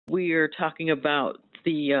We are talking about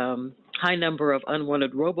the high number of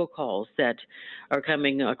unwanted robocalls that are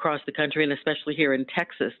coming across the country, and especially here in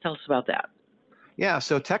Texas. Tell us about that. Yeah,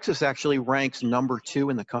 so Texas actually ranks number 2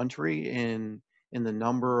 in the country in the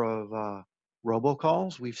number of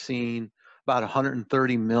robocalls. We've seen about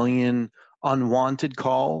 130 million unwanted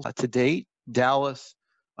calls to date. Dallas,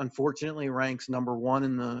 unfortunately, ranks number 1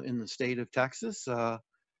 in the state of Texas,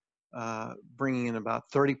 bringing in about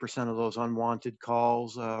 30% of those unwanted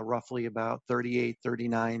calls, roughly about 38,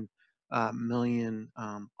 39 million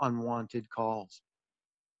unwanted calls.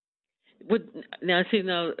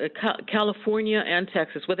 California and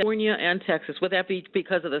Texas. Would that be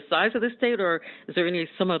because of the size of the state, or is there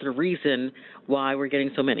some other reason why we're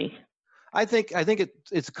getting so many? I think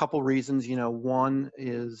it's a couple reasons. One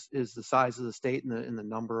is the size of the state and the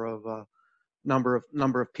number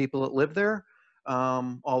of people that live there.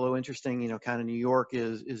 Although interesting, kind of New York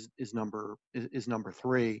is number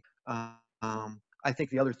 3. I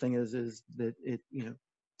think the other thing is that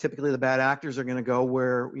typically the bad actors are going to go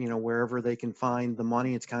wherever they can find the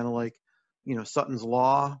money. It's kind of like Sutton's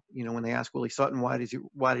Law. When they ask Willie Sutton why did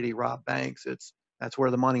he rob banks, that's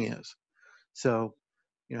where the money is. So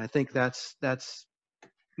I think that's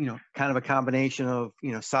kind of a combination of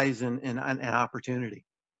size and opportunity.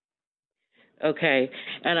 Okay,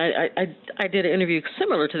 and I did an interview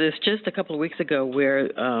similar to this just a couple of weeks ago, where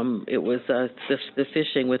it was the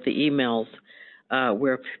phishing with the emails,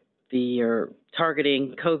 where they're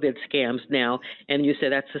targeting COVID scams now, and you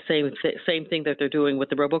said that's the same thing that they're doing with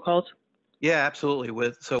the robocalls. Yeah, absolutely.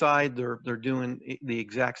 They're doing the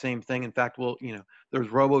exact same thing. In fact, there's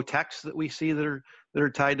robotexts that we see that are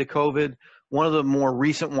tied to COVID. One of the more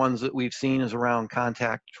recent ones that we've seen is around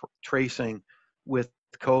contact tracing with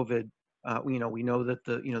COVID. We know that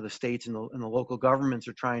the states and the local governments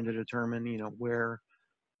are trying to determine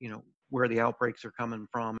where the outbreaks are coming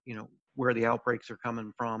from,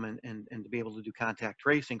 and to be able to do contact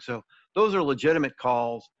tracing. So those are legitimate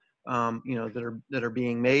calls, that are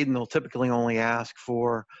being made, and they'll typically only ask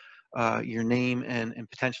for your name and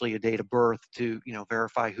potentially a date of birth to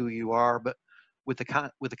verify who you are. But with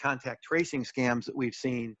the contact tracing scams that we've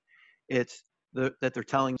seen, it's that they're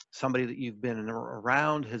telling somebody that you've been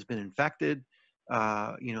around has been infected.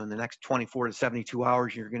 In the next 24 to 72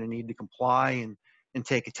 hours, you're going to need to comply and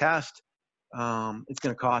take a test. It's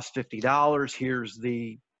going to cost $50. Here's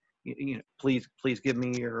the, please give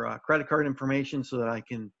me your credit card information so that I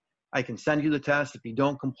can send you the test. If you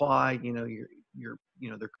don't comply,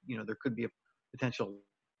 there could be a potential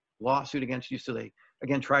lawsuit against you. So they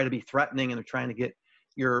again try to be threatening, and they're trying to get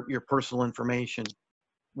your personal information.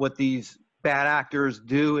 What these bad actors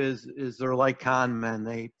do is they're like con men.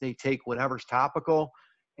 They take whatever's topical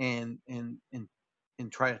and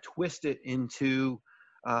try to twist it into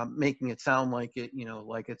making it sound like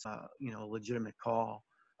it's a legitimate call,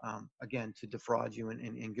 again, to defraud you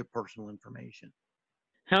and get personal information.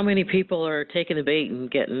 How many people are taking the bait and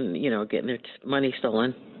getting their money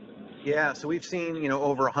stolen? Yeah, so we've seen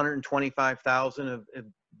over 125,000 have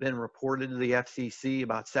been reported to the FCC,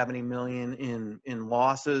 about 70 million in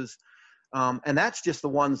losses. And that's just the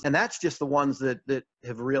ones that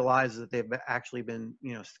have realized that they've actually been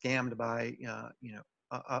scammed by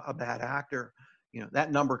a bad actor.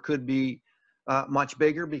 That number could be much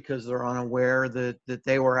bigger because they're unaware that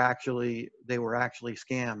they were actually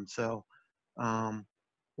scammed. So a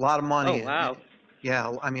lot of money. Oh, wow.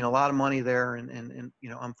 Yeah, I mean, a lot of money there, and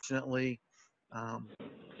unfortunately,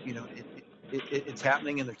 it's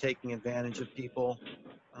happening, and they're taking advantage of people,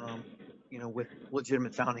 with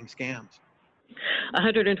legitimate sounding scams.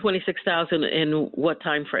 126,000 in what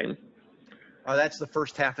time frame? That's the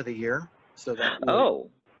first half of the year. So that really,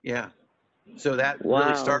 yeah. So that wow.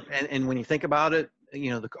 really start, and when you think about it, the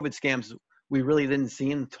COVID scams we really didn't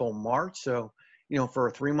see until March. So for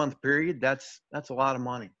a 3-month period, that's a lot of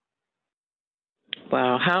money.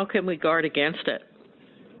 Wow. How can we guard against it?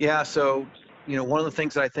 Yeah. So one of the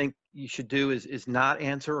things that I think you should do is not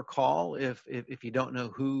answer a call if you don't know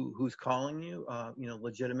who's calling you.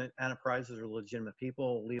 Legitimate enterprises or legitimate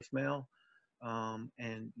people, leave a mail,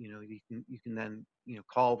 and you can then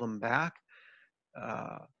call them back.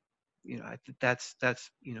 I think that's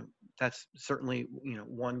certainly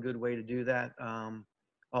one good way to do that.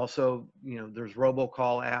 Also, there's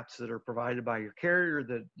robocall apps that are provided by your carrier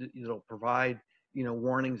that'll provide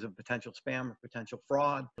warnings of potential spam or potential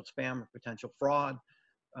fraud,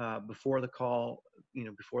 before the call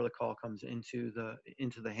comes into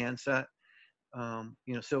the handset.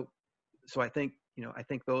 So I think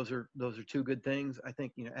those are two good things. I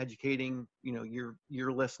think educating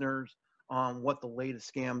your listeners on what the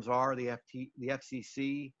latest scams are. The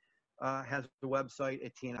FCC has a website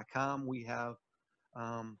at TNS.com. We have,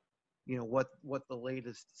 what the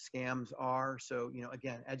latest scams are. So,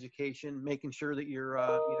 again, education, making sure that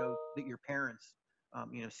that your parents,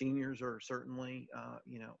 seniors are certainly,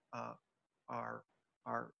 are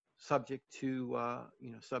subject to,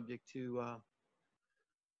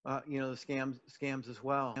 the scams as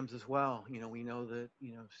well. We know that,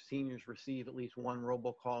 seniors receive at least one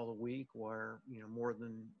robocall a week, where, more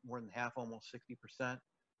than half, almost 60%,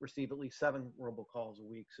 receive at least 7 robocalls a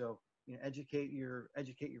week. So, educate your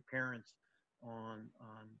parents on,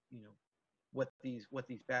 what these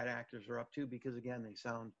bad actors are up to, because again, they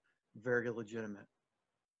sound very legitimate.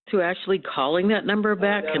 To actually calling that number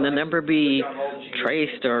back, can the number be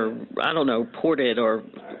traced or, I don't know, ported or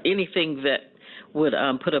anything that would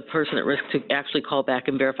put a person at risk to actually call back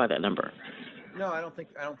and verify that number? No, I don't think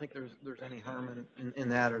there's any harm in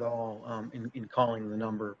that at all, in calling the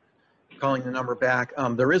number back.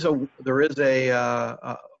 There is a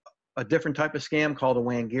different type of scam called a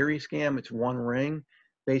Wangiri scam. It's one ring.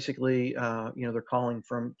 Basically, they're calling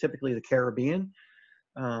from typically the Caribbean,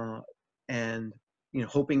 and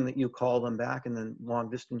hoping that you call them back, and then long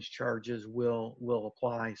distance charges will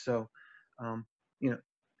apply. So,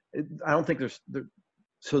 I don't think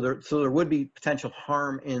so there would be potential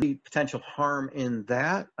harm in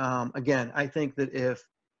that. Again, I think that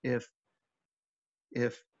if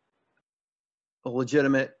a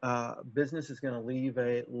legitimate business is going to leave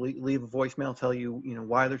a voicemail, tell you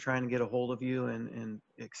why they're trying to get a hold of you, and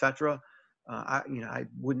etc. I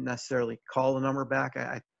wouldn't necessarily call the number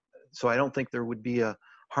back. So I don't think there would be a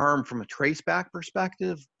harm from a traceback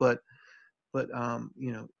perspective, but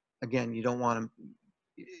again, you don't want to.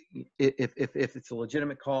 If it's a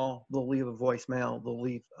legitimate call, they'll leave a voicemail. They'll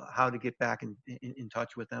leave how to get back in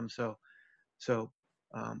touch with them. So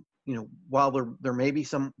while there may be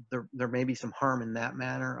some harm in that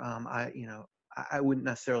manner, I wouldn't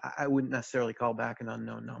necessarily call back an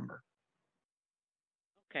unknown number.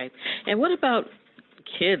 Okay. And what about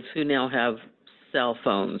kids who now have cell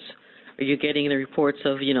phones? Are you getting the reports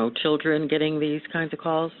of children getting these kinds of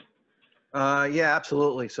calls? Yeah,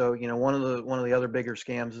 absolutely. So, one of the other bigger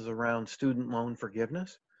scams is around student loan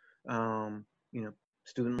forgiveness.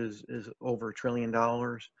 Student is over $1 trillion,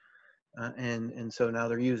 and so now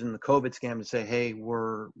they're using the COVID scam to say, hey,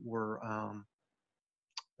 we're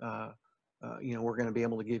going to be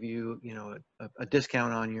able to give you, a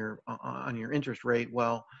discount on your interest rate.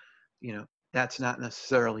 Well, that's not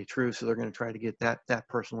necessarily true. So they're going to try to get that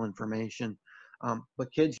personal information.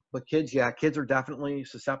 But kids, yeah, kids are definitely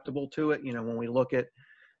susceptible to it. When we look at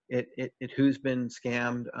who's been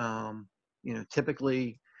scammed,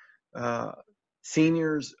 typically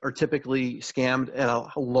seniors are typically scammed at a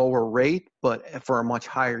lower rate, but for a much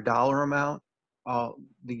higher dollar amount.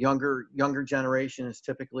 The younger generation is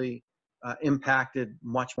typically impacted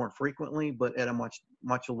much more frequently, but at a much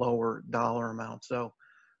lower dollar amount. So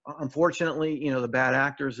unfortunately, the bad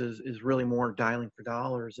actors is really more dialing for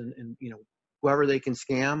dollars, and whoever they can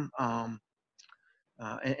scam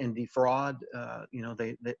and defraud,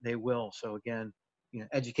 they will. So again,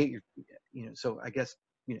 educate so I guess,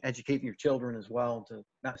 educate your children as well, to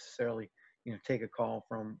not necessarily, take a call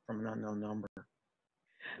from an unknown number.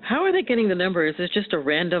 How are they getting the number? Is this just a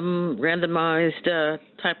randomized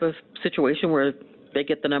type of situation where they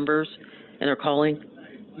get the numbers and they're calling?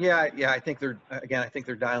 Yeah. I think they're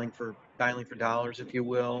dialing for dollars, if you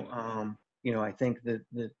will. I think that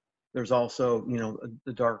there's also,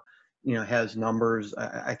 the dark, has numbers.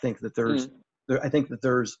 I think that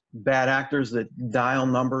there's bad actors that dial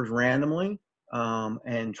numbers randomly,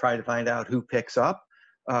 and try to find out who picks up.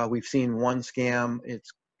 We've seen one scam.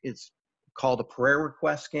 It's called a prayer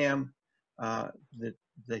request scam. That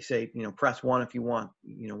they say, press 1 if you want,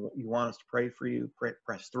 you want us to pray for you.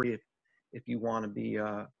 Press 3 if you want to be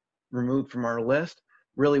removed from our list.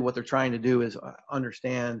 Really, what they're trying to do is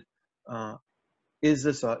understand, is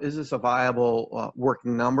this a viable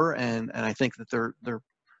working number? And I think that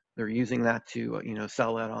they're using that to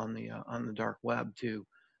sell that on the dark web to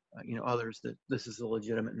others, that this is a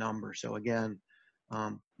legitimate number. So again,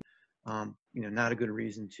 not a good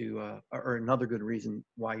reason to or another good reason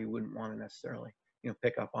why you wouldn't want to necessarily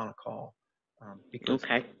pick up on a call, because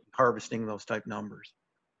harvesting those type numbers.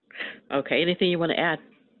 Okay. Anything you want to add?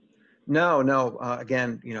 No.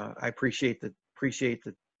 Again, I appreciate the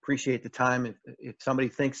time. If somebody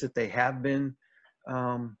thinks that they have been,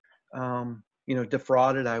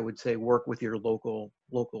 defrauded, I would say work with your local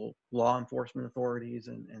law enforcement authorities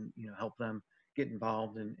and help them get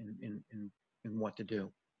involved in what to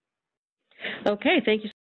do. Okay. Thank you